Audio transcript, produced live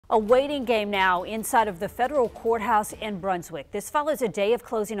A waiting game now inside of the federal courthouse in Brunswick. This follows a day of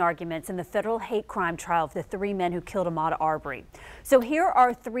closing arguments in the federal hate crime trial of the three men who killed Ahmaud Arbery. So here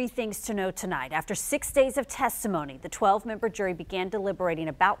are three things to know tonight. After 6 days of testimony, the 12-member jury began deliberating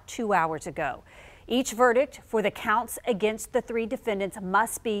about 2 hours ago. Each verdict for the counts against the three defendants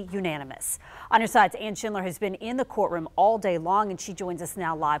must be unanimous. On your sides, Ann Schindler has been in the courtroom all day long, and she joins us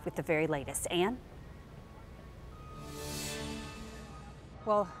now live with the very latest. Ann?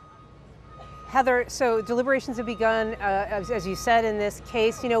 Well, Heather, so deliberations have begun, as you said, in this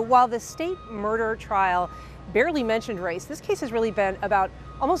case. You know, while the state murder trial barely mentioned race, this case has really been about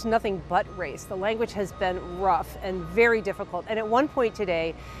almost nothing but race. The language has been rough and very difficult, and at one point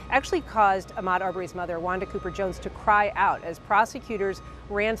today actually caused Ahmaud Arbery's mother, Wanda Cooper Jones, to cry out as prosecutors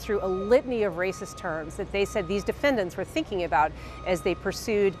ran through a litany of racist terms that they said these defendants were thinking about as they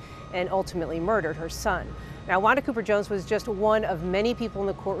pursued and ultimately murdered her son. Now, Wanda Cooper Jones was just one of many people in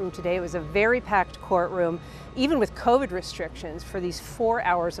the courtroom today. It was a very packed courtroom, even with COVID restrictions, for these 4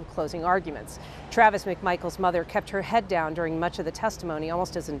 hours of closing arguments. Travis McMichael's mother kept her head down during much of the testimony,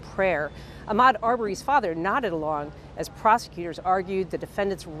 almost as in prayer. Ahmaud Arbery's father nodded along as prosecutors argued the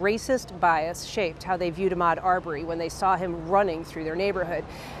defendants' racist bias shaped how they viewed Ahmaud Arbery when they saw him running through their neighborhood.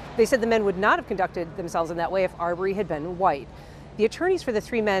 They said the men would not have conducted themselves in that way if Arbery had been white. The attorneys for the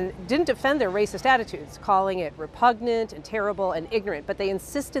three men didn't defend their racist attitudes, calling it repugnant and terrible and ignorant, but they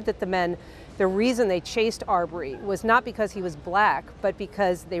insisted that the reason they chased Arbery was not because he was black, but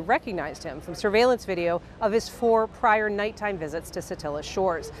because they recognized him from surveillance video of his 4 prior nighttime visits to Satilla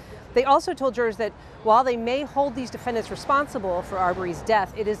Shores. They also told jurors that while they may hold these defendants responsible for Arbery's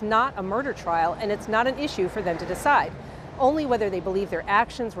death, it is not a murder trial and it's not an issue for them to decide. Only whether they believe their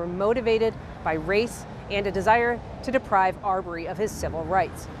actions were motivated by race and a desire to deprive Arbery of his civil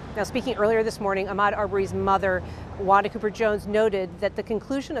rights. Now, speaking earlier this morning, Ahmaud Arbery's mother, Wanda Cooper Jones, noted that the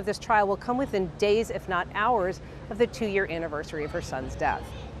conclusion of this trial will come within days, if not hours, of the 2-year anniversary of her son's death.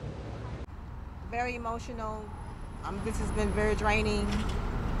 Very emotional. This has been very draining,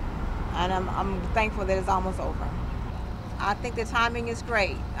 and I'm thankful that it's almost over. I think the timing is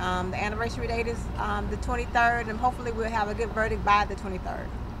great. The anniversary date is the 23rd, and hopefully we'll have a good verdict by the 23rd.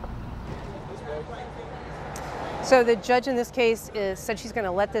 So the judge in this case said she's going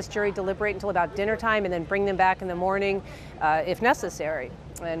to let this jury deliberate until about dinner time and then bring them back in the morning if necessary.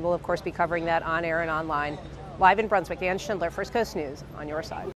 And we'll, of course, be covering that on air and online. Live in Brunswick, Ann Schindler, First Coast News, on your side.